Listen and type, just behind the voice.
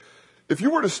If you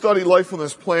were to study life on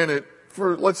this planet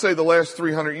for, let's say, the last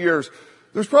 300 years,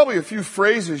 there's probably a few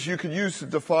phrases you could use to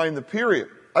define the period.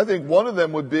 I think one of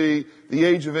them would be the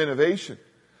age of innovation.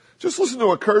 Just listen to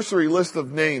a cursory list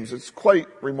of names. It's quite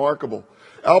remarkable.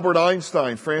 Albert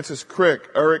Einstein, Francis Crick,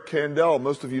 Eric Kandel.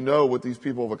 Most of you know what these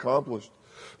people have accomplished.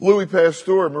 Louis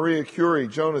Pasteur, Maria Curie,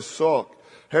 Jonas Salk,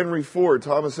 Henry Ford,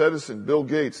 Thomas Edison, Bill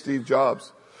Gates, Steve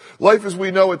Jobs. Life as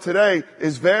we know it today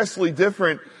is vastly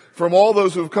different from all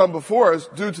those who have come before us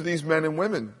due to these men and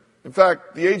women. In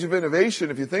fact, the age of innovation,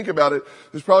 if you think about it,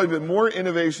 there's probably been more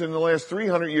innovation in the last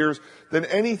 300 years than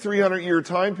any 300-year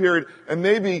time period, and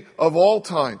maybe of all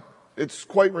time. It's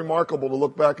quite remarkable to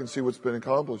look back and see what's been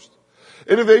accomplished.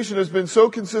 Innovation has been so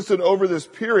consistent over this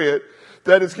period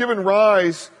that it's given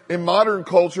rise in modern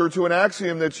culture to an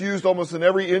axiom that's used almost in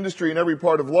every industry and every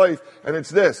part of life, and it's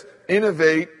this: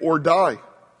 innovate or die.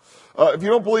 If you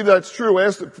don't believe that's true,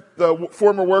 ask the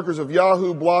former workers of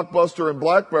Yahoo, Blockbuster, and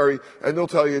BlackBerry, and they'll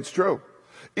tell you it's true.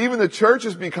 Even the church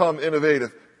has become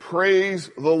innovative. Praise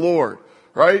the Lord,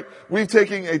 right? We've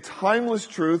taken a timeless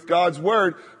truth, God's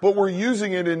Word, but we're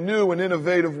using it in new and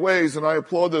innovative ways, and I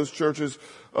applaud those churches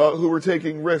who are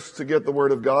taking risks to get the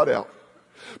Word of God out.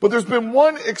 But there's been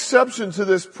one exception to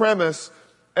this premise,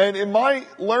 and in my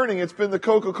learning, it's been the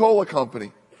Coca-Cola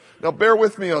Company. Now, bear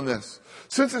with me on this.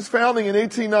 Since its founding in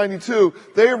 1892,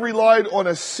 they have relied on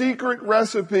a secret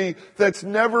recipe that's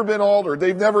never been altered.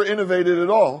 They've never innovated at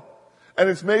all. And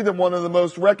it's made them one of the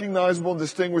most recognizable and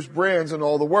distinguished brands in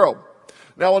all the world.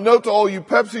 Now, a note to all you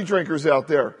Pepsi drinkers out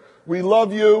there. We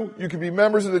love you. You can be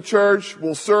members of the church.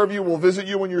 We'll serve you. We'll visit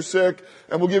you when you're sick.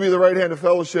 And we'll give you the right hand of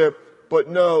fellowship. But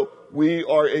no, we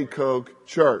are a Coke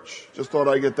church. Just thought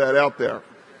I'd get that out there.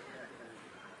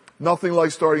 Nothing like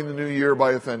starting the new year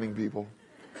by offending people.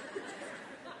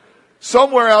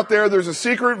 Somewhere out there, there's a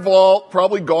secret vault,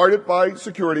 probably guarded by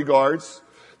security guards,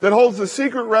 that holds the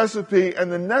secret recipe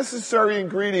and the necessary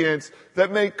ingredients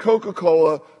that make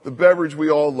Coca-Cola the beverage we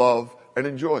all love and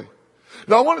enjoy.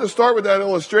 Now, I wanted to start with that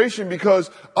illustration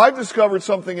because I've discovered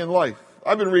something in life.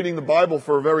 I've been reading the Bible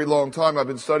for a very long time. I've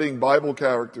been studying Bible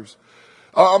characters.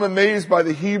 I'm amazed by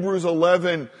the Hebrews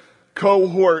 11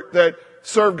 cohort that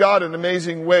serve God in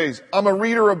amazing ways. I'm a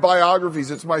reader of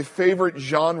biographies. It's my favorite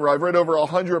genre. I've read over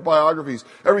 100 biographies.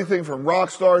 Everything from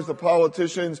rock stars to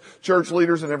politicians, church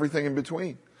leaders, and everything in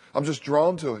between. I'm just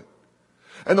drawn to it.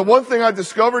 And the one thing I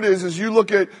discovered is, as you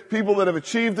look at people that have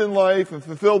achieved in life and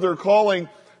fulfilled their calling,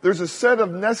 there's a set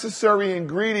of necessary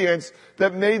ingredients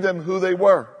that made them who they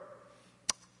were.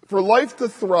 For life to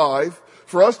thrive,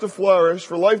 for us to flourish,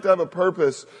 for life to have a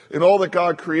purpose in all that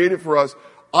God created for us,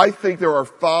 I think there are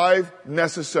 5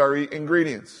 necessary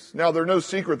ingredients. Now, they're no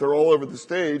secret. They're all over the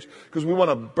stage because we want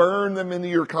to burn them into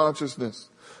your consciousness.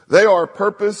 They are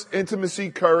purpose, intimacy,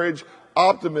 courage,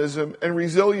 optimism, and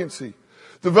resiliency.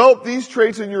 Develop these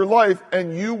traits in your life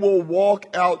and you will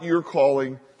walk out your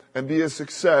calling and be a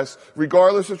success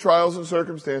regardless of trials and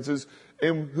circumstances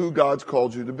in who God's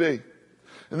called you to be.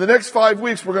 In the next 5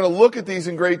 weeks, we're going to look at these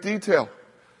in great detail.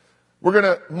 We're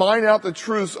going to mine out the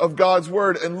truths of God's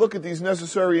Word and look at these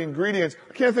necessary ingredients.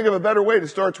 I can't think of a better way to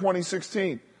start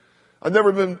 2016. I've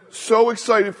never been so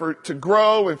excited to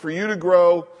grow and for you to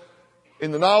grow in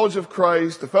the knowledge of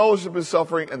Christ, the fellowship of His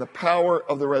suffering, and the power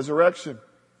of the resurrection.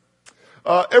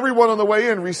 Everyone on the way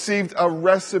in received a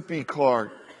recipe card,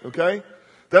 okay?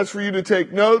 That's for you to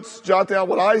take notes, jot down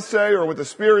what I say or what the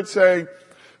Spirit's saying.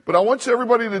 But I want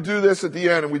everybody to do this at the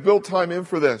end, and we built time in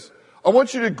for this. I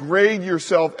want you to grade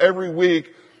yourself every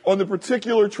week on the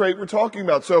particular trait we're talking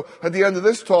about. So at the end of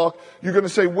this talk, you're going to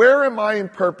say, where am I in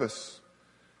purpose?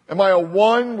 Am I a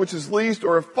 1, which is least,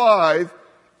 or a 5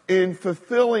 in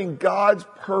fulfilling God's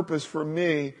purpose for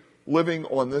me living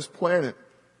on this planet?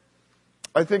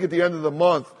 I think at the end of the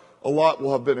month, a lot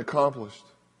will have been accomplished.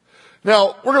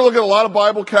 Now, we're going to look at a lot of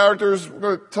Bible characters. We're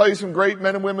going to tell you some great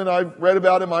men and women I've read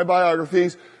about in my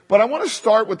biographies. But I want to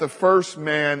start with the first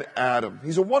man, Adam.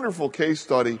 He's a wonderful case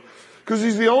study because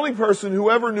he's the only person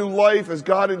who ever knew life as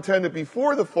God intended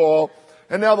before the fall,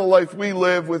 and now the life we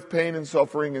live with pain and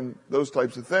suffering and those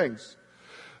types of things.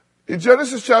 In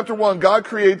Genesis chapter 1, God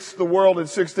creates the world in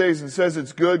 6 days and says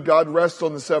it's good. God rests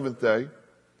on the 7th day.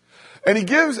 And He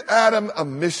gives Adam a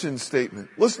mission statement.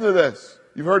 Listen to this.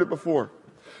 You've heard it before.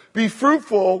 Be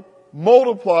fruitful,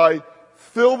 multiply,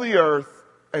 fill the earth,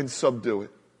 and subdue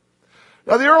it.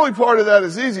 Now, the early part of that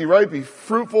is easy, right? Be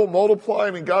fruitful, multiply.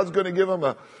 I mean, God's going to give him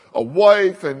a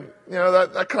wife, and, you know,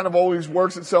 that kind of always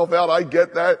works itself out. I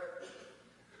get that.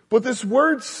 But this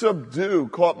word subdue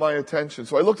caught my attention,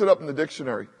 so I looked it up in the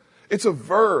dictionary. It's a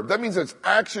verb. That means it's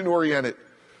action-oriented.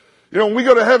 You know, when we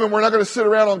go to heaven, we're not going to sit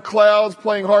around on clouds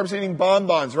playing harps, eating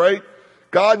bonbons, right?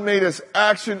 God made us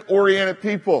action-oriented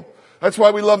people. That's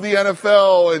why we love the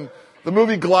NFL and the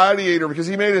movie Gladiator, because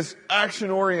he made us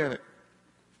action-oriented.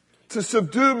 To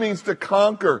subdue means to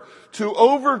conquer, to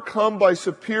overcome by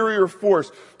superior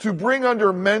force, to bring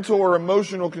under mental or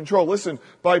emotional control. Listen,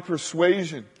 by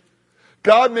persuasion.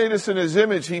 God made us in His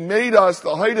image. He made us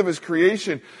the height of His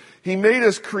creation. He made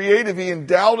us creative. He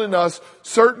endowed in us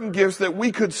certain gifts that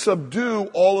we could subdue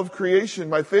all of creation.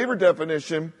 My favorite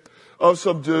definition of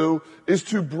subdue is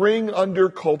to bring under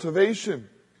cultivation.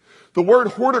 The word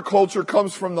horticulture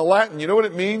comes from the Latin. You know what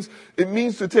it means? It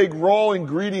means to take raw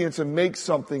ingredients and make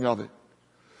something of it.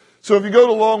 So if you go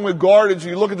to Longwood Gardens,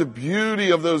 you look at the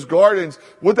beauty of those gardens,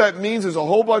 what that means is a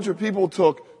whole bunch of people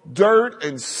took dirt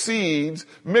and seeds,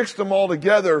 mixed them all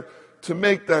together to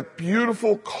make that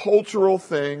beautiful cultural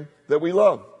thing that we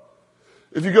love.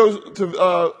 If you go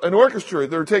to an orchestra,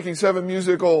 they're taking 7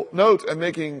 musical notes and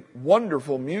making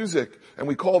wonderful music, and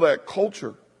we call that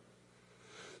culture.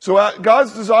 So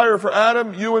God's desire for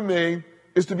Adam, you and me,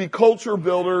 is to be culture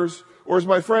builders, or as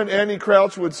my friend Andy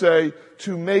Crouch would say,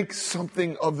 to make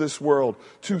something of this world,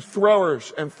 to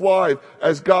flourish and thrive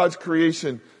as God's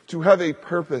creation, to have a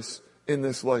purpose in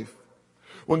this life.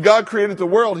 When God created the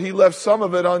world, He left some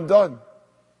of it undone.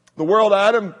 The world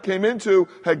Adam came into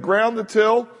had ground to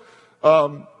till,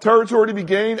 territory to be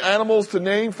gained, animals to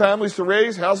name, families to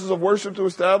raise, houses of worship to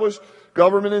establish,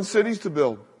 government and cities to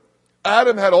build.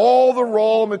 Adam had all the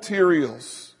raw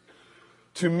materials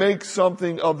to make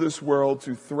something of this world,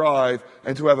 to thrive,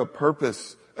 and to have a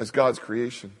purpose as God's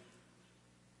creation.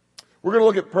 We're going to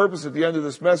look at purpose at the end of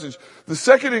this message. The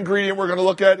second ingredient we're going to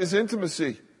look at is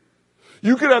intimacy.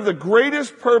 You could have the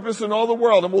greatest purpose in all the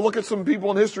world, and we'll look at some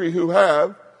people in history who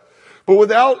have, but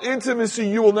without intimacy,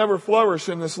 you will never flourish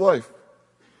in this life.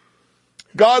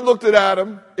 God looked at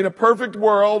Adam in a perfect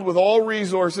world with all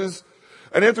resources,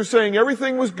 and after saying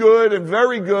everything was good and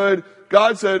very good,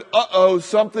 God said,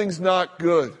 something's not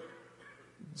good.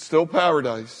 Still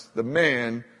paradise. The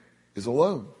man is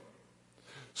alone.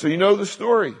 So you know the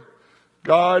story.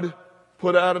 God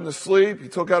put Adam to sleep. He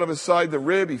took out of his side the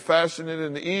rib. He fashioned it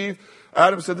into Eve.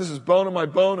 Adam said, this is bone of my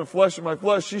bone and flesh of my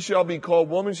flesh. She shall be called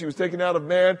woman. She was taken out of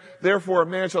man. Therefore a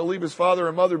man shall leave his father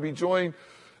and mother, be joined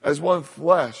as one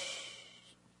flesh.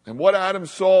 And what Adam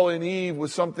saw in Eve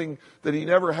was something that he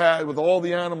never had with all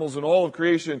the animals and all of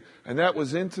creation, and that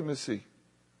was intimacy.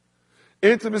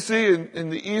 Intimacy,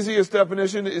 in the easiest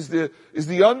definition, is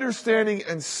the understanding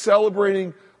and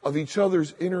celebrating of each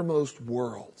other's innermost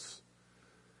worlds.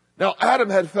 Now,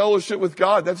 Adam had fellowship with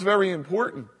God. That's very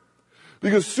important.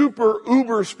 Because super,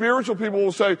 uber spiritual people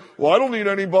will say, well, I don't need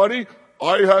anybody.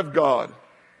 I have God.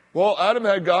 Well, Adam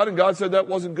had God, and God said that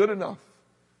wasn't good enough.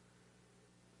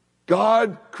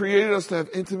 God created us to have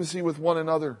intimacy with one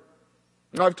another.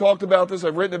 And I've talked about this.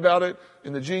 I've written about it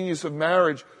in The Genius of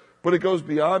Marriage, but it goes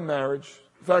beyond marriage.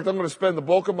 In fact, I'm going to spend the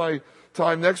bulk of my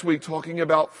time next week talking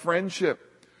about friendship.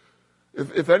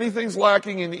 If anything's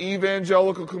lacking in the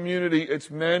evangelical community,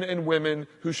 it's men and women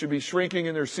who should be shrinking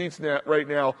in their seats right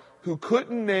now who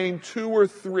couldn't name 2 or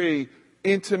 3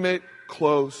 intimate,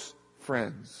 close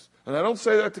friends. And I don't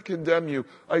say that to condemn you.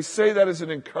 I say that as an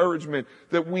encouragement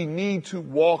that we need to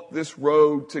walk this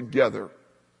road together.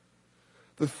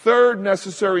 The third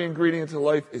necessary ingredient to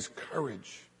life is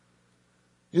courage.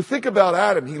 You think about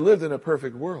Adam. He lived in a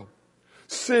perfect world.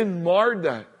 Sin marred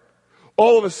that.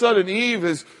 All of a sudden, Eve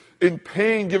is in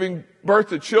pain giving birth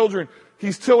to children.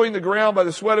 He's tilling the ground by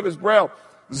the sweat of his brow.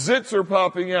 Zits are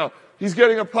popping out. He's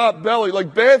getting a pot belly.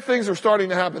 Like bad things are starting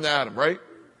to happen to Adam, right?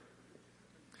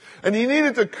 And he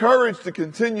needed the courage to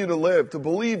continue to live, to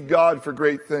believe God for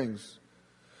great things.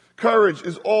 Courage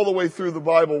is all the way through the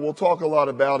Bible. We'll talk a lot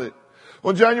about it.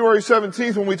 On January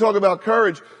 17th, when we talk about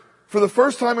courage, for the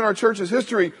first time in our church's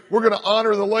history, we're going to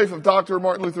honor the life of Dr.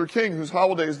 Martin Luther King, whose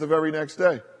holiday is the very next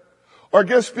day. Our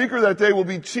guest speaker that day will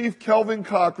be Chief Kelvin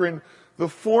Cochran, the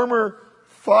former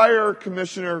fire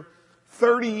commissioner,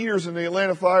 30 years in the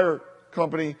Atlanta Fire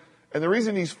Company. And the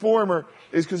reason he's former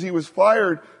is because he was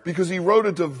fired because he wrote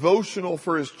a devotional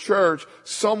for his church.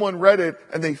 Someone read it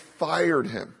and they fired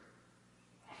him.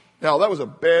 Now, that was a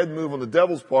bad move on the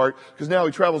devil's part because now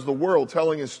he travels the world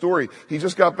telling his story. He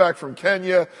just got back from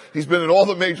Kenya. He's been at all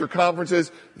the major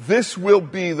conferences. This will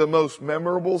be the most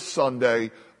memorable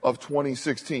Sunday of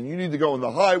 2016. You need to go in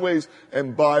the highways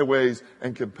and byways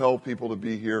and compel people to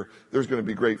be here. There's going to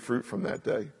be great fruit from that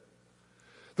day.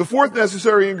 The fourth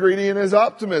necessary ingredient is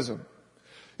optimism.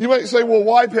 You might say, well,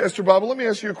 why, Pastor Bob? Let me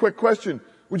ask you a quick question.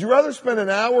 Would you rather spend an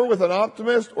hour with an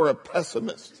optimist or a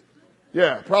pessimist?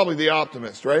 Yeah, probably the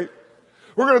optimist, right?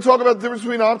 We're going to talk about the difference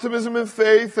between optimism and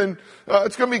faith, and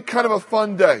it's going to be kind of a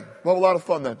fun day. We'll have a lot of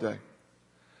fun that day.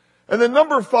 And then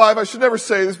number 5, I should never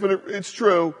say this, but it's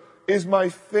true, is my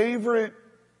favorite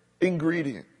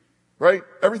ingredient. Right?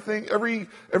 Everything, every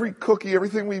cookie,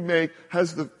 everything we make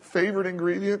has the favorite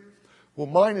ingredient. Well,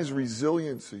 mine is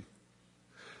resiliency.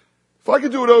 If I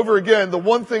could do it over again, the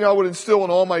one thing I would instill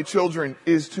in all my children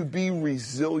is to be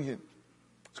resilient.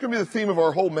 It's going to be the theme of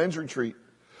our whole men's retreat.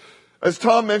 As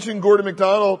Tom mentioned, Gordon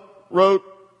MacDonald wrote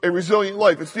A Resilient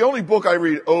Life. It's the only book I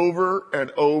read over and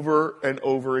over and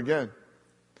over again.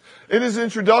 In his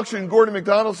introduction, Gordon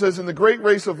MacDonald says, in the great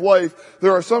race of life,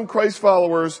 there are some Christ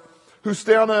followers who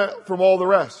stand out from all the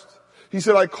rest. He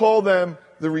said, I call them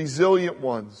the resilient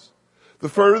ones. The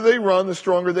further they run, the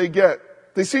stronger they get.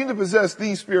 They seem to possess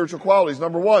these spiritual qualities.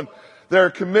 Number 1,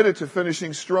 they're committed to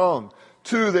finishing strong.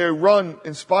 2, they run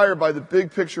inspired by the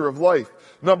big picture of life.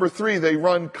 Number 3, they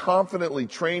run confidently,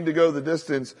 trained to go the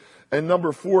distance. And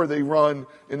number 4, they run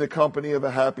in the company of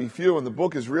a happy few. And the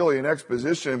book is really an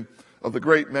exposition of the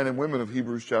great men and women of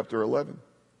Hebrews chapter 11.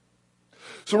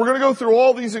 So we're going to go through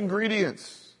all these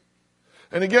ingredients.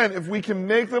 And again, if we can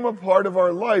make them a part of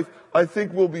our life, I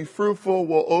think we'll be fruitful,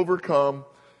 we'll overcome,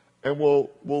 and we'll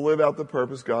live out the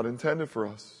purpose God intended for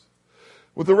us.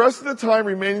 With the rest of the time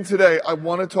remaining today, I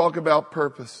want to talk about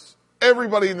purpose.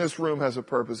 Everybody in this room has a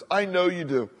purpose. I know you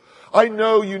do. I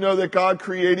know you know that God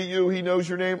created you. He knows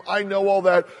your name. I know all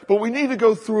that. But we need to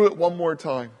go through it one more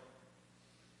time.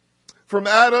 From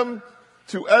Adam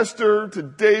to Esther to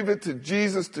David to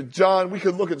Jesus to John, we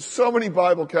could look at so many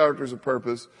Bible characters of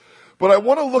purpose. But I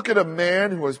want to look at a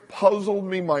man who has puzzled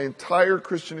me my entire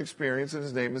Christian experience, and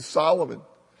his name is Solomon.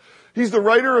 He's the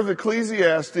writer of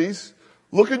Ecclesiastes.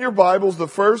 Look in your Bibles, the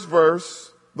first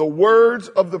verse, the words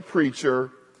of the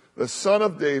preacher, the son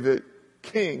of David,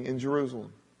 king in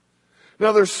Jerusalem.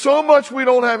 Now there's so much we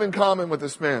don't have in common with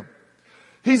this man.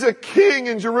 He's a king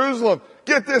in Jerusalem.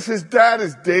 Get this, his dad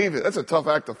is David. That's a tough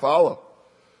act to follow.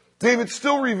 David's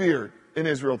still revered in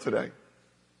Israel today.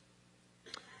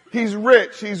 He's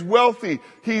rich. He's wealthy.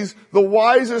 He's the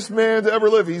wisest man to ever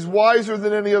live. He's wiser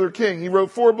than any other king. He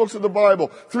wrote 4 books of the Bible,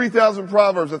 3,000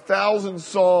 proverbs, 1,000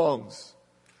 songs.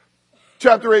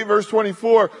 Chapter 8, verse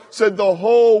 24 said the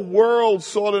whole world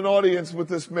sought an audience with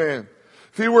this man.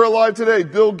 If he were alive today,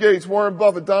 Bill Gates, Warren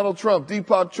Buffett, Donald Trump,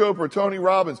 Deepak Chopra, Tony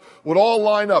Robbins would all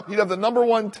line up. He'd have the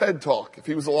 #1 TED Talk if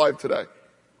he was alive today.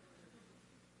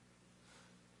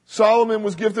 Solomon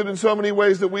was gifted in so many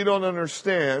ways that we don't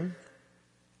understand.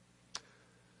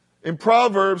 In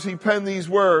Proverbs, he penned these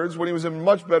words when he was in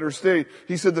much better state.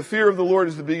 He said, the fear of the Lord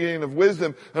is the beginning of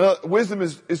wisdom. Wisdom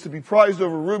is to be prized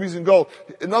over rubies and gold.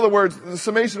 In other words, the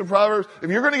summation of Proverbs, if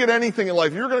you're going to get anything in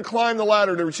life, if you're going to climb the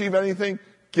ladder to achieve anything,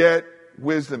 get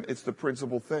wisdom. It's the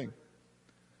principal thing.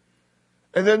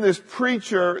 And then this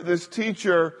preacher, this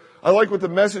teacher, I like what the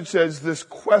Message says, this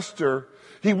quester,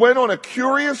 he went on a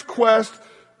curious quest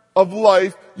of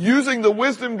life using the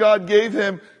wisdom God gave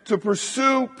him to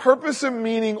pursue purpose and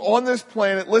meaning on this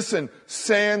planet. Listen,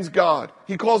 sans God.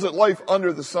 He calls it life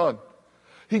under the sun.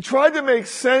 He tried to make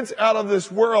sense out of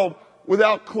this world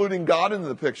without including God into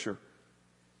the picture.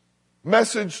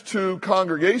 Message to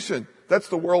congregation. That's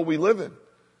the world we live in.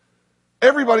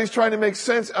 Everybody's trying to make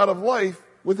sense out of life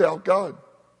without God.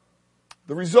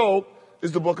 The result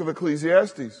is the book of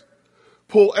Ecclesiastes.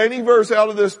 Pull any verse out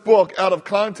of this book out of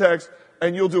context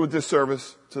and you'll do a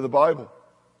disservice to the Bible.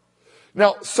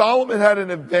 Now, Solomon had an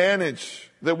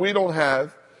advantage that we don't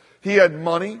have. He had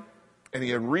money, and he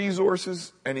had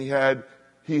resources, and he had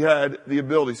the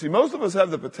ability. See, most of us have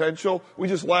the potential. We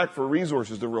just lack for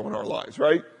resources to ruin our lives,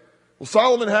 right? Well,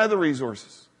 Solomon had the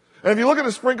resources. And if you look at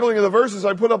the sprinkling of the verses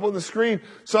I put up on the screen,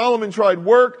 Solomon tried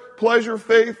work, pleasure,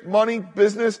 faith, money,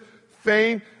 business,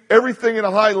 fame, everything at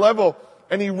a high level.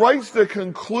 And he writes the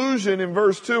conclusion in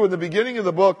verse 2 in the beginning of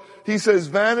the book. He says,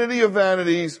 vanity of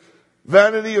vanities,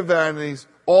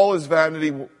 all is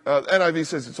vanity. NIV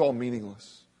says it's all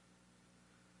meaningless.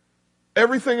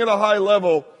 Everything at a high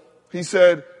level, he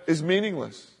said, is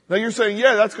meaningless. Now you're saying,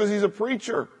 yeah, that's because he's a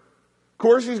preacher. Of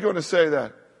course he's going to say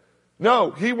that.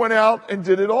 No, he went out and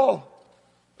did it all.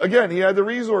 Again, he had the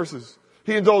resources.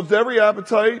 He indulged every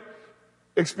appetite,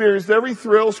 experienced every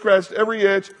thrill, scratched every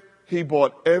itch. He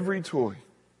bought every toy.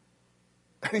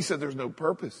 And he said there's no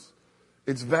purpose.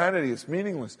 It's vanity. It's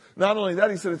meaningless. Not only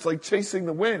that, he said it's like chasing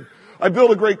the wind. I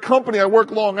build a great company. I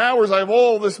work long hours. I have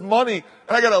all this money.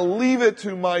 And I got to leave it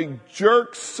to my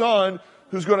jerk son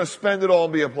who's going to spend it all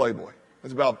and be a playboy.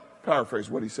 That's about paraphrase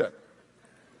what he said.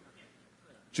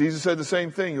 Jesus said the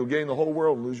same thing. You'll gain the whole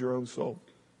world and lose your own soul.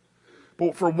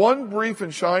 But for one brief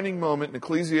and shining moment in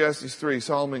Ecclesiastes 3,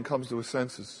 Solomon comes to his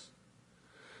senses.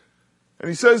 And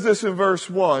he says this in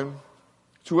verse 1,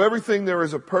 to everything there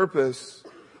is a purpose,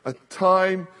 a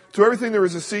time to everything there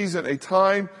is a season, a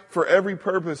time for every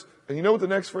purpose. And you know what the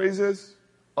next phrase is?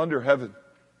 Under heaven.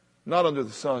 Not under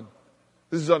the sun.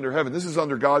 This is under heaven. This is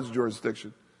under God's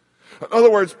jurisdiction. In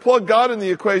other words, plug God in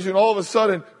the equation, all of a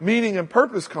sudden, meaning and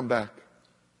purpose come back.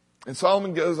 And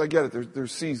Solomon goes, I get it,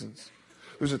 there's seasons.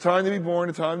 There's a time to be born,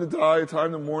 a time to die, a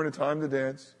time to mourn, a time to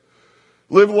dance.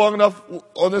 Live long enough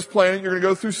on this planet, you're going to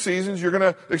go through seasons, you're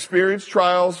going to experience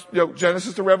trials.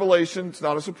 Genesis to Revelation, it's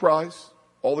not a surprise.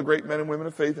 All the great men and women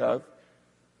of faith have.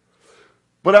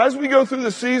 But as we go through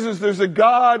the seasons, there's a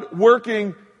God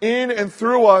working in and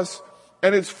through us,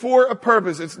 and it's for a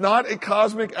purpose. It's not a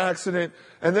cosmic accident.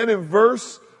 And then in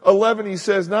verse 11 he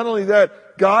says, not only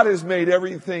that, God has made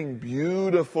everything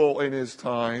beautiful in His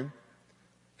time.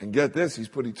 And get this, He's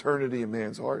put eternity in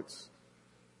man's hearts.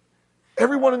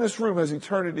 Everyone in this room has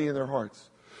eternity in their hearts.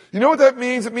 You know what that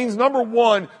means? It means, number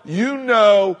one, you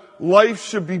know life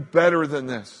should be better than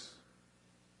this.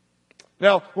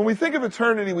 Now, when we think of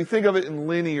eternity, we think of it in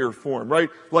linear form, right?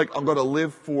 Like, I'm going to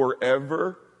live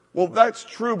forever. Well, that's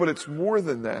true, but it's more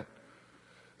than that.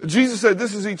 Jesus said,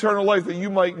 this is eternal life, that you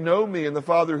might know me and the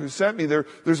Father who sent me.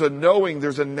 There's a knowing,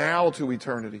 there's a now to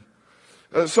eternity.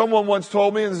 Someone once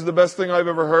told me, and this is the best thing I've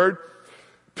ever heard,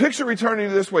 picture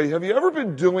eternity this way. Have you ever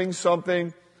been doing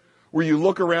something where you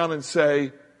look around and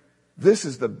say, this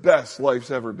is the best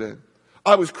life's ever been?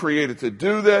 I was created to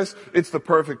do this. It's the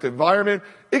perfect environment.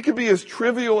 It could be as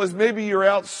trivial as maybe you're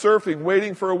out surfing,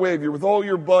 waiting for a wave. You're with all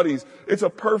your buddies. It's a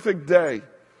perfect day.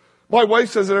 My wife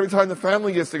says it every time the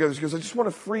family gets together. She goes, I just want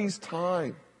to freeze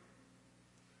time.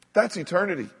 That's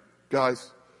eternity,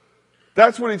 guys.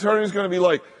 That's what eternity is going to be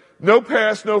like. No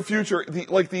past, no future.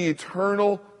 Like the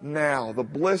eternal now. The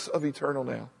bliss of eternal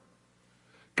now.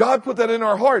 God put that in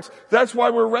our hearts. That's why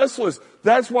we're restless.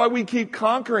 That's why we keep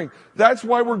conquering. That's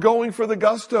why we're going for the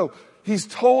gusto. He's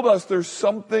told us there's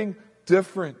something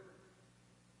different.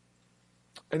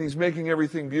 And He's making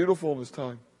everything beautiful in His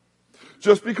time.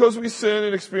 Just because we sin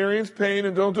and experience pain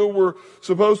and don't do what we're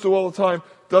supposed to all the time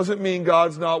doesn't mean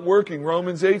God's not working.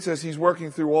 Romans 8 says He's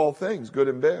working through all things, good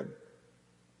and bad.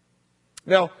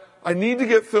 Now, I need to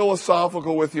get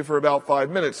philosophical with you for about 5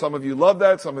 minutes. Some of you love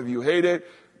that. Some of you hate it.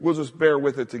 We'll just bear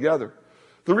with it together.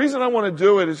 The reason I want to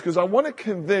do it is because I want to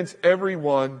convince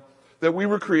everyone that we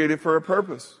were created for a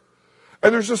purpose.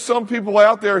 And there's just some people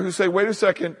out there who say, wait a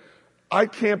second, I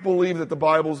can't believe that the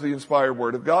Bible's the inspired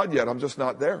Word of God yet. I'm just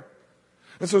not there.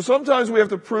 And so sometimes we have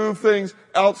to prove things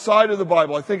outside of the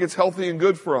Bible. I think it's healthy and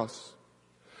good for us.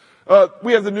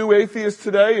 We have the new atheists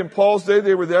today. In Paul's day,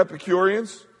 they were the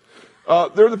Epicureans.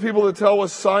 They're the people that tell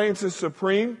us science is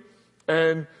supreme.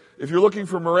 And if you're looking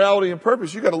for morality and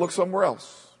purpose, you got to look somewhere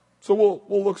else. So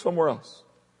we'll look somewhere else.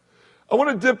 I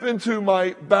want to dip into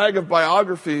my bag of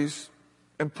biographies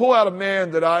and pull out a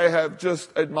man that I have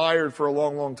just admired for a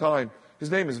long, long time.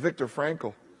 His name is Viktor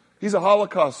Frankl. He's a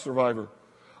Holocaust survivor.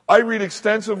 I read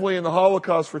extensively in the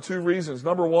Holocaust for two reasons.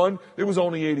 Number one, it was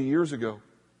only 80 years ago.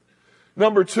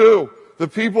 Number two, the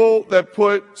people that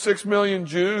put 6 million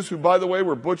Jews, who by the way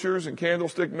were butchers and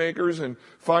candlestick makers and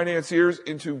financiers,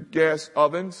 into gas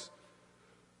ovens,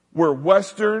 were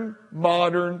Western,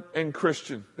 modern, and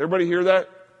Christian. Everybody hear that?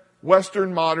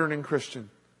 Western, modern, and Christian.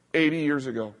 80 years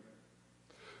ago.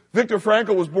 Viktor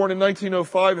Frankl was born in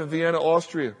 1905 in Vienna,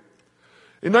 Austria.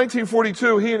 In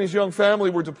 1942, he and his young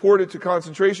family were deported to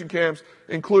concentration camps,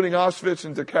 including Auschwitz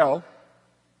and Dachau.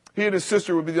 He and his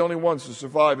sister would be the only ones to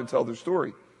survive and tell their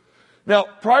story. Now,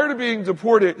 prior to being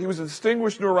deported, he was a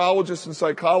distinguished neurologist and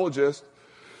psychologist.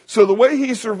 So the way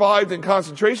he survived in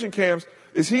concentration camps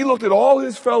is he looked at all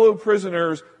his fellow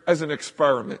prisoners as an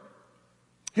experiment.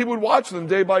 He would watch them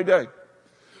day by day.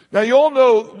 Now, you all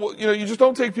know, you just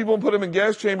don't take people and put them in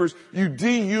gas chambers. You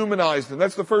dehumanize them.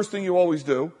 That's the first thing you always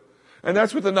do. And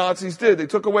that's what the Nazis did. They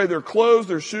took away their clothes,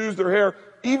 their shoes, their hair,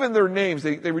 even their names.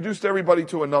 They reduced everybody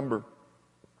to a number.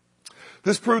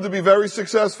 This proved to be very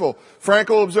successful.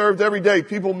 Frankl observed every day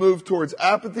people moved towards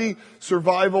apathy,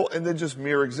 survival, and then just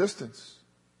mere existence.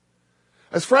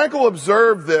 As Frankl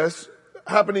observed this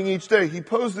happening each day, he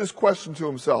posed this question to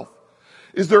himself.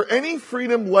 Is there any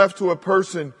freedom left to a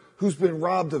person who's been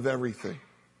robbed of everything?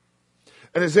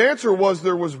 And his answer was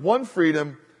there was one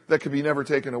freedom that could be never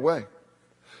taken away.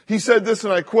 He said this,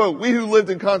 and I quote, "We who lived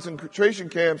in concentration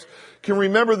camps can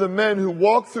remember the men who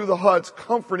walked through the huts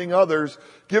comforting others,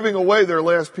 giving away their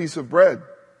last piece of bread.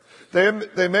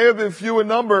 They may have been few in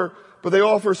number, but they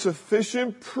offer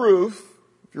sufficient proof,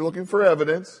 if you're looking for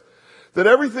evidence, that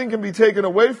everything can be taken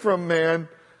away from man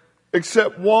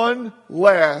except one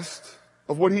last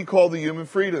of what he called the human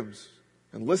freedoms."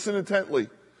 And listen intently.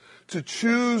 To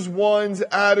choose one's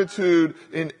attitude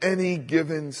in any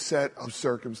given set of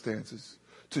circumstances.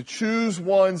 to choose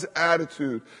one's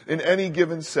attitude in any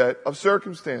given set of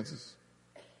circumstances.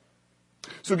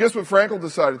 So guess what Frankl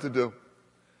decided to do?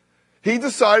 He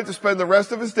decided to spend the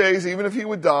rest of his days, even if he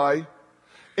would die,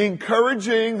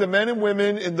 encouraging the men and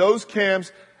women in those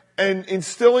camps and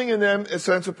instilling in them a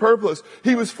sense of purpose.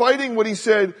 He was fighting what he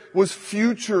said was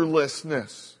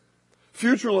futurelessness.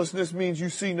 Futurelessness means you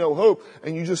see no hope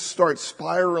and you just start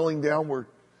spiraling downward.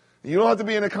 You don't have to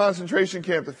be in a concentration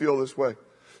camp to feel this way.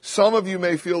 Some of you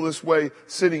may feel this way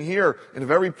sitting here in a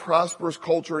very prosperous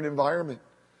culture and environment.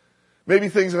 Maybe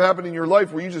things have happened in your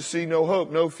life where you just see no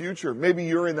hope, no future. Maybe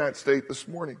you're in that state this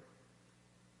morning.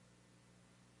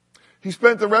 He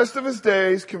spent the rest of his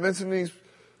days convincing these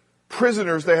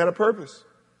prisoners they had a purpose.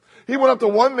 He went up to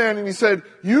one man and he said,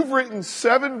 "You've written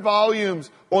 7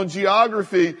 volumes on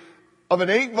geography of an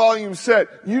 8-volume set.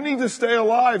 You need to stay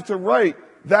alive to write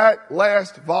that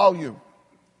last volume.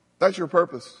 That's your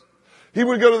purpose." He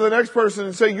would go to the next person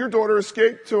and say, "Your daughter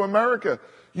escaped to America.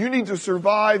 You need to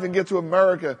survive and get to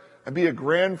America and be a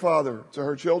grandfather to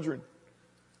her children."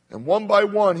 And one by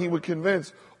one, he would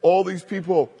convince all these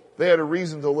people they had a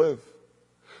reason to live.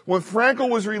 When Frankl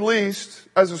was released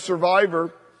as a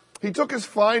survivor, he took his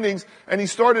findings and he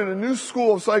started a new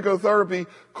school of psychotherapy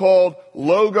called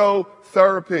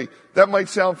logotherapy. That might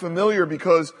sound familiar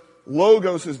because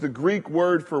logos is the Greek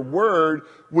word for word,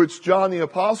 which John the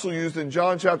Apostle used in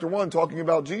John chapter 1, talking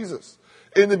about Jesus.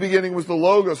 In the beginning was the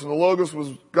Logos, and the Logos was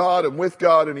God, and with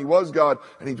God, and he was God,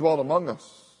 and he dwelt among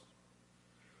us.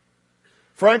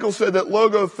 Frankl said that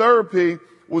logotherapy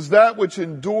was that which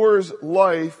endures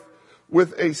life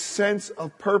with a sense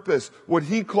of purpose, what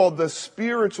he called the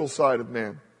spiritual side of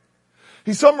man.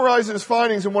 He summarized his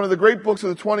findings in one of the great books of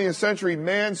the 20th century,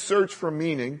 Man's Search for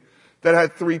Meaning, that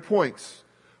had 3 points.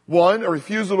 1, a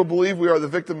refusal to believe we are the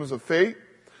victims of fate.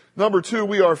 Number 2,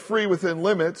 we are free within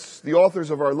limits, the authors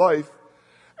of our life.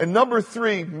 And number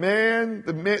 3, man,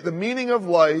 the meaning of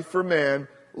life for man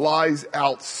lies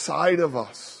outside of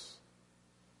us.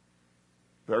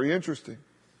 Very interesting.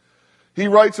 He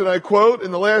writes, and I quote,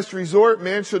 "In the last resort,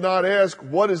 man should not ask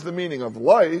what is the meaning of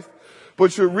life,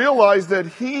 but should realize that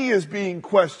he is being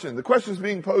questioned." The question is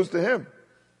being posed to him.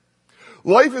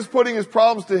 Life is putting his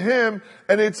problems to him,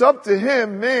 and it's up to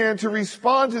him, man, to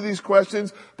respond to these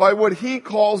questions by what he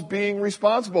calls being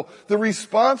responsible. The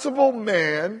responsible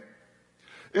man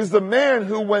is the man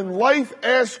who, when life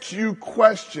asks you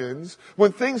questions,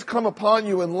 when things come upon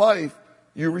you in life,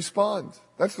 you respond.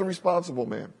 That's the responsible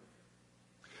man.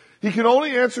 He can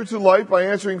only answer to life by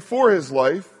answering for his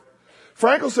life.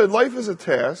 Frankl said life is a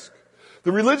task.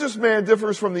 The religious man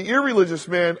differs from the irreligious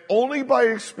man only by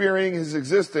experiencing his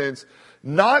existence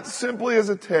not simply as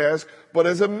a task, but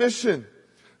as a mission.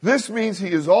 This means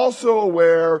he is also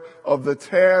aware of the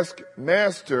task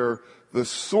master, the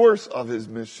source of his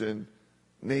mission,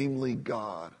 namely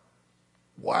God.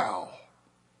 Wow.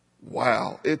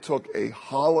 Wow. It took a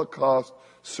Holocaust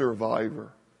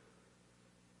survivor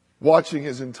watching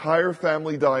his entire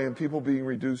family die and people being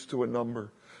reduced to a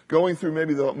number, going through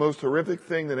maybe the most horrific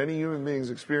thing that any human being has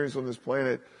experienced on this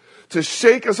planet, to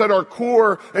shake us at our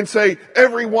core and say,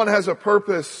 everyone has a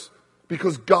purpose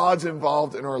because God's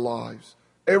involved in our lives.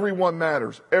 Everyone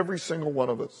matters. Every single one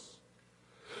of us.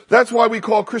 That's why we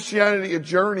call Christianity a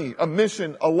journey, a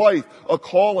mission, a life, a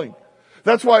calling.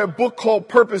 That's why a book called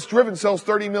Purpose Driven sells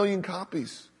 30 million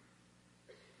copies.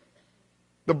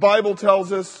 The Bible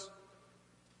tells us,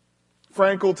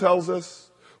 Frankl tells us,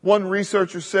 one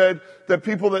researcher said that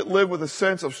people that live with a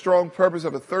sense of strong purpose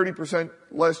have a 30%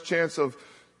 less chance of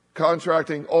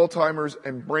contracting Alzheimer's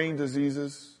and brain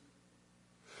diseases.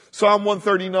 Psalm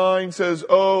 139 says,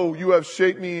 "Oh, you have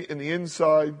shaped me in the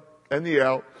inside and the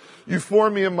out. You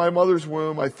formed me in my mother's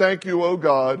womb. I thank you, O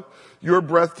God. You're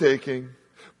breathtaking.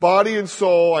 Body and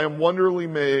soul, I am wonderfully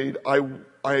made.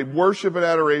 I worship and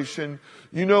adoration.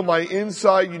 You know my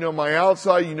inside, you know my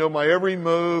outside, you know my every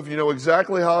move, you know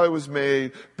exactly how I was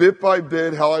made, bit by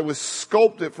bit, how I was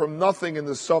sculpted from nothing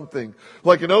into something.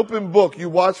 Like an open book, you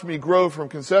watched me grow from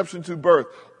conception to birth.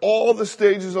 All the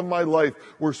stages of my life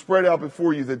were spread out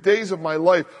before you. The days of my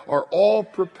life are all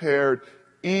prepared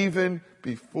even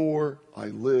before I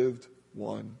lived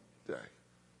one day."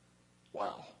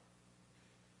 Wow.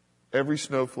 Every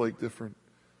snowflake different.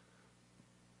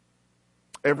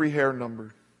 Every hair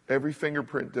numbered. Every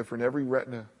fingerprint different. Every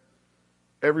retina.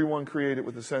 Everyone created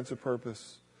with a sense of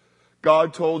purpose.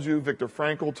 God told you. Viktor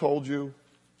Frankl told you.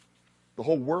 The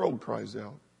whole world cries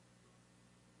out.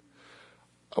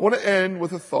 I want to end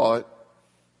with a thought,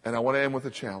 and I want to end with a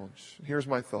challenge. Here's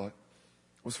my thought.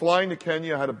 I was flying to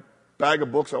Kenya. I had a bag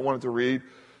of books I wanted to read.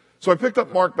 So I picked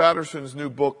up Mark Batterson's new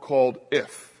book called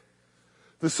If.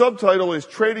 The subtitle is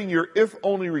Trading Your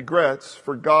If-Only Regrets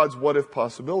for God's What-If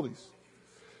Possibilities.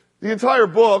 The entire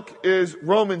book is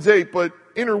Romans 8, but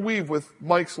interweave with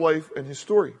Mike's life and his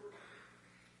story.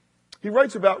 He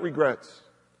writes about regrets.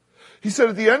 He said,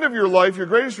 at the end of your life, your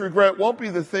greatest regret won't be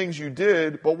the things you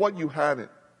did, but what you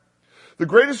hadn't. The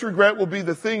greatest regret will be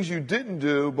the things you didn't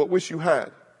do, but wish you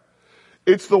had.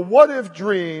 It's the what-if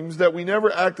dreams that we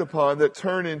never act upon that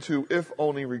turn into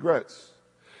if-only regrets.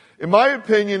 In my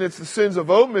opinion, it's the sins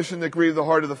of omission that grieve the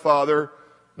heart of the Father,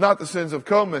 not the sins of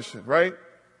commission, right?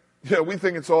 Yeah, we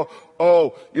think it's all,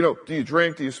 do you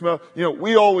drink? Do you smell?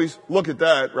 We always look at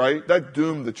that, right? That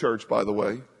doomed the church, by the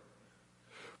way.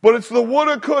 But it's the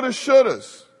woulda, coulda,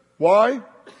 shouldas. Why?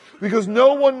 Because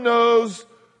no one knows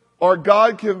our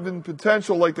God-given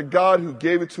potential like the God who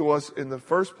gave it to us in the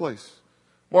first place.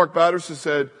 Mark Batterson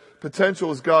said,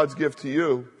 potential is God's gift to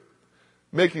you.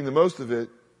 Making the most of it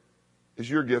is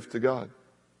your gift to God.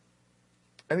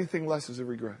 Anything less is a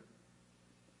regret.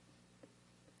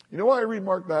 You know why I read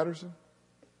Mark Batterson?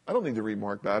 I don't need to read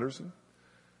Mark Batterson.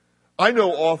 I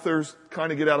know authors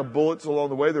kind of get out of bullets along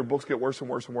the way. Their books get worse and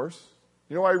worse and worse.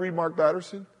 You know why I read Mark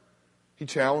Batterson? He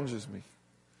challenges me.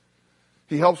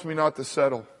 He helps me not to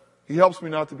settle. He helps me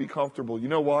not to be comfortable. You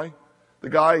know why? The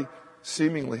guy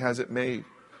seemingly has it made.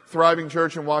 Thriving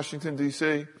church in Washington,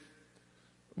 D.C.,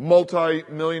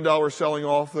 multi-million-dollar selling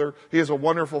author. He has a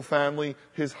wonderful family.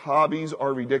 His hobbies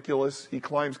are ridiculous. He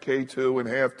climbs K2 and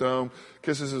Half Dome,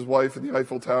 kisses his wife at the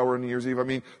Eiffel Tower on New Year's Eve. I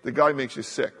mean, the guy makes you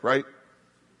sick, right?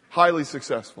 Highly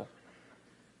successful.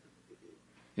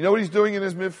 You know what he's doing in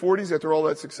his mid-40s after all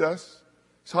that success?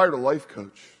 He's hired a life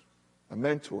coach, a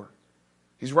mentor.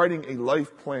 He's writing a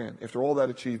life plan after all that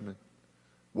achievement.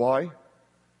 Why?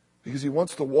 Because he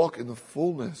wants to walk in the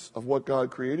fullness of what God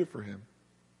created for him.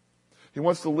 He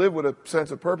wants to live with a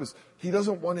sense of purpose. He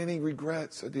doesn't want any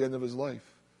regrets at the end of his life.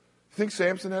 You think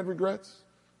Samson had regrets?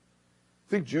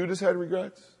 You think Judas had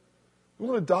regrets? We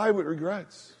want to die with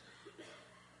regrets.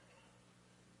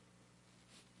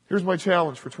 Here's my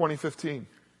challenge for 2015.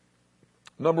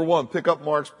 Number one, pick up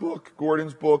Mark's book,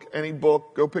 Gordon's book, any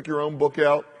book. Go pick your own book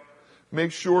out.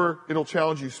 Make sure it'll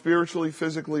challenge you spiritually,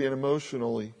 physically, and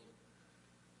emotionally.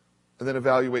 And then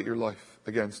evaluate your life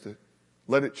against it.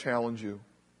 Let it challenge you.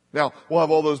 Now, we'll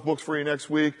have all those books for you next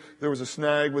week. There was a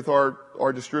snag with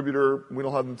our distributor. We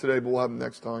don't have them today, but we'll have them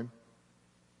next time.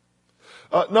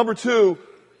 Number two,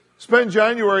 spend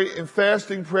January in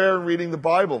fasting, prayer, and reading the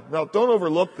Bible. Now, don't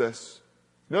overlook this.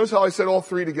 Notice how I said all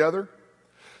three together?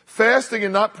 Fasting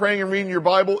and not praying and reading your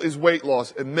Bible is weight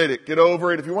loss. Admit it. Get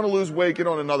over it. If you want to lose weight, get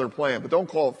on another plan, but don't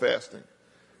call it fasting.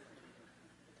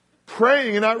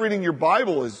 Praying and not reading your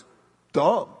Bible is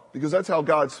dumb, because that's how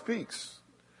God speaks.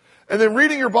 And then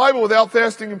reading your Bible without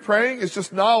fasting and praying is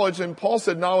just knowledge, and Paul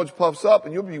said knowledge puffs up,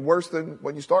 and you'll be worse than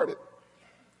when you started.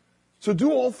 So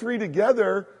do all three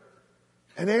together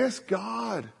and ask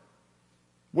God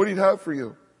what He'd have for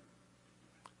you.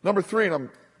 Number three, and I'm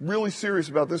really serious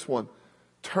about this one,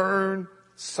 turn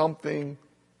something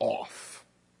off.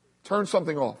 Turn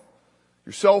something off.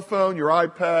 Your cell phone, your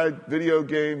iPad, video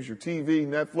games, your TV,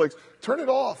 Netflix, turn it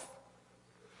off.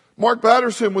 Mark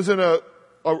Batterson was in a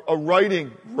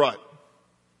writing rut.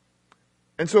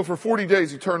 And so for 40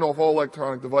 days he turned off all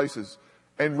electronic devices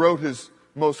and wrote his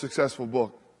most successful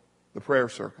book, The Prayer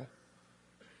Circle.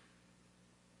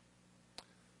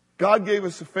 God gave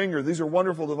us a finger. These are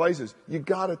wonderful devices. You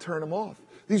gotta turn them off.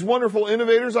 These wonderful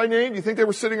innovators I named, you think they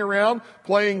were sitting around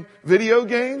playing video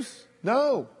games?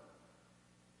 No.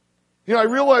 I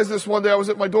realized this one day. I was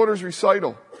at my daughter's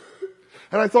recital.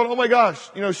 And I thought, oh my gosh,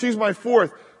 she's my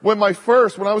fourth. When I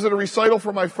was at a recital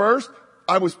for my first,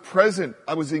 I was present.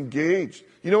 I was engaged.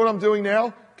 You know what I'm doing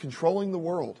now? Controlling the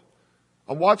world.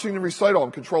 I'm watching the recital.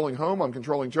 I'm controlling home. I'm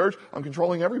controlling church. I'm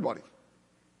controlling everybody.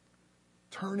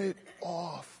 Turn it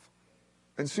off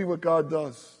and see what God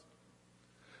does.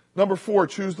 Number 4,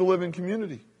 choose to live in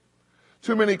community.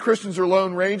 Too many Christians are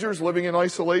lone rangers living in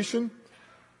isolation.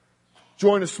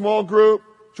 Join a small group.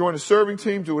 Join a serving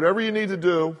team. Do whatever you need to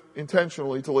do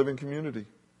intentionally to live in community.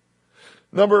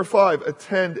 Number 5,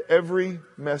 attend every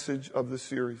message of the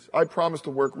series. I promise to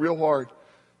work real hard,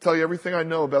 tell you everything I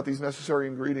know about these necessary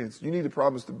ingredients. You need to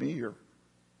promise to be here.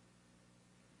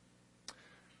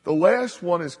 The last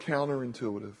one is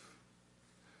counterintuitive.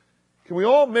 Can we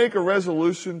all make a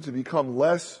resolution to become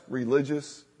less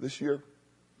religious this year?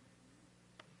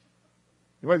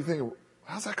 You might be thinking,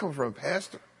 how's that coming from a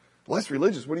pastor? Less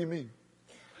religious, what do you mean?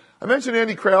 I mentioned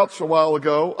Andy Crouch a while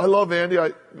ago. I love Andy.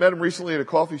 I met him recently at a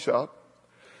coffee shop.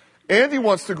 Andy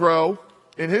wants to grow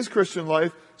in his Christian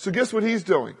life, so guess what he's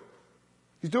doing?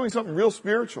 He's doing something real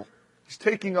spiritual. He's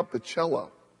taking up the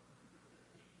cello.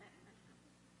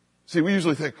 See, we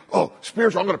usually think, oh,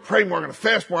 spiritual, I'm going to pray more, I'm going to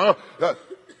fast more.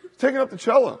 Taking up the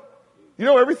cello. You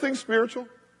know, everything's spiritual.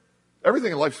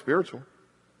 Everything in life's spiritual.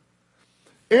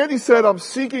 Andy said, I'm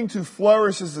seeking to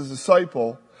flourish as a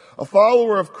disciple, a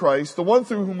follower of Christ, the one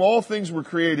through whom all things were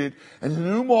created and in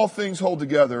whom all things hold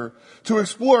together, to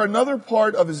explore another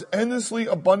part of his endlessly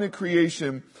abundant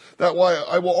creation that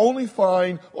I will only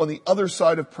find on the other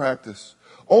side of practice.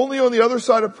 Only on the other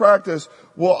side of practice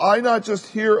will I not just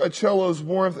hear a cello's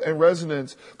warmth and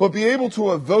resonance, but be able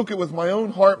to evoke it with my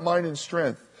own heart, mind, and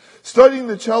strength. Studying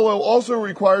the cello also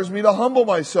requires me to humble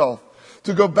myself,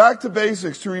 to go back to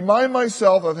basics, to remind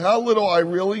myself of how little I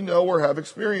really know or have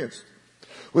experienced.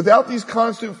 Without these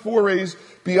constant forays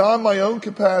beyond my own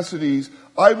capacities,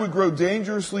 I would grow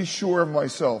dangerously sure of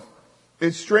myself.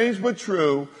 It's strange but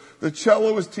true. The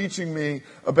cello is teaching me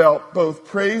about both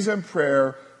praise and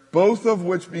prayer, both of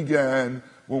which began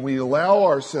when we allow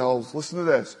ourselves, listen to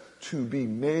this, to be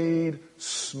made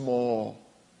small.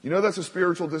 You know that's a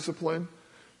spiritual discipline?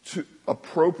 To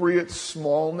appropriate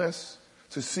smallness,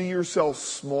 to see yourself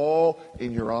small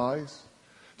in your eyes.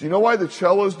 Do you know why the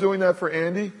cello's doing that for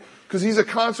Andy? Because he's a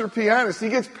concert pianist. He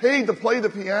gets paid to play the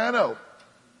piano.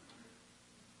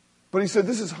 But he said,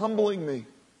 this is humbling me.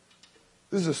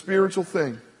 This is a spiritual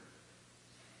thing.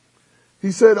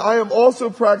 He said, I am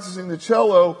also practicing the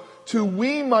cello to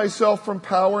wean myself from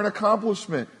power and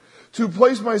accomplishment, to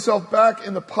place myself back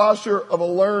in the posture of a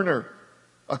learner,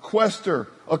 a quester,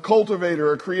 a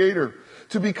cultivator, a creator,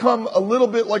 to become a little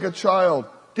bit like a child.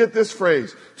 Get this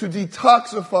phrase, to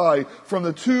detoxify from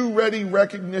the too ready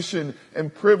recognition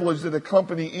and privilege that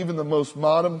accompany even the most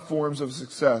modern forms of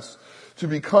success. To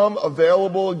become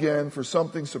available again for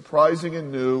something surprising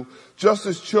and new. Just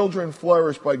as children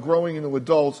flourish by growing into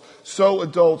adults, so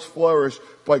adults flourish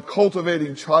by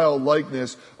cultivating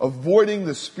childlikeness, avoiding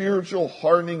the spiritual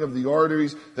hardening of the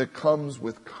arteries that comes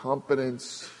with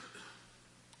competence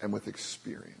and with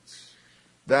experience.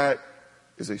 That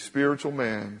is a spiritual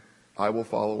man I will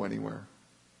follow anywhere.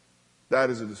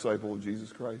 That is a disciple of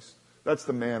Jesus Christ. That's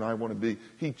the man I want to be.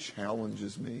 He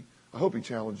challenges me. I hope he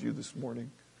challenged you this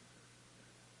morning.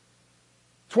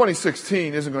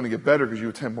 2016 isn't going to get better because you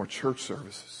attend more church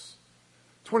services.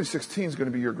 2016 is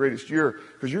going to be your greatest year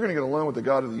because you're going to get alone with the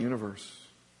God of the universe.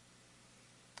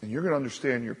 And you're going to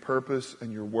understand your purpose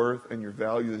and your worth and your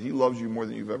value, that he loves you more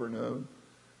than you've ever known.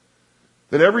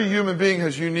 That every human being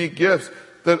has unique gifts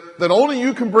that only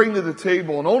you can bring to the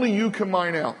table and only you can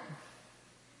mine out.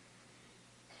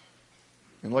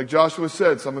 And like Joshua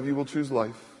said, some of you will choose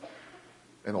life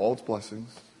and all its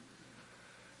blessings.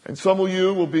 And some of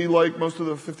you will be like most of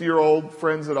the 50-year-old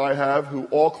friends that I have who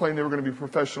all claim they were going to be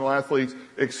professional athletes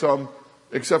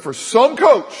except for some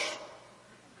coach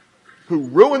who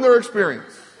ruined their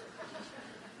experience.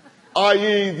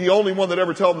 I.e., the only one that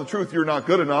ever told them the truth, you're not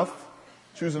good enough,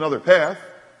 choose another path.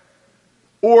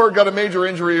 Or got a major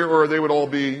injury, or they would all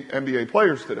be NBA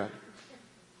players today.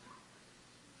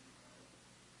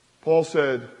 Paul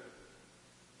said,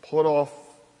 put off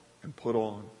and put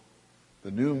on the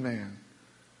new man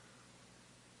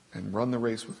and run the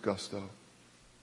race with gusto.